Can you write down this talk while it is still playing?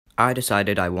I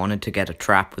decided I wanted to get a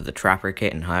trap with the trapper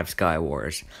kit in Hive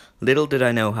Skywars. Little did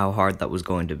I know how hard that was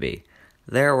going to be.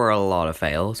 There were a lot of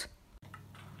fails.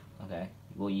 Okay,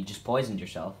 well you just poisoned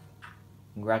yourself.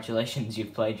 Congratulations,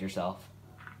 you've played yourself.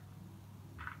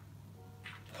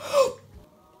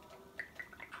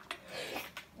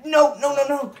 No, no, no,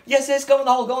 no! Yes, yes, go in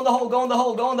the hole, go in the hole, go in the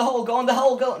hole, go in the hole, go in the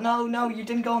hole, go... No, no, you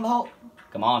didn't go in the hole.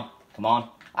 Come on, come on.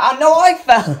 Ah, no, I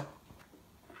fell!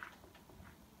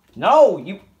 No,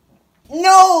 you...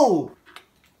 No!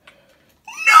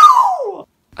 No!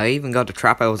 I even got a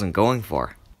trap I wasn't going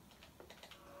for.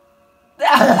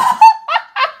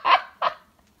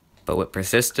 But with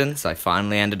persistence, I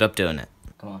finally ended up doing it.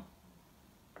 Come on.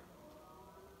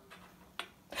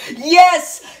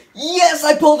 Yes! Yes,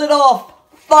 I pulled it off!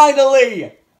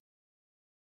 Finally!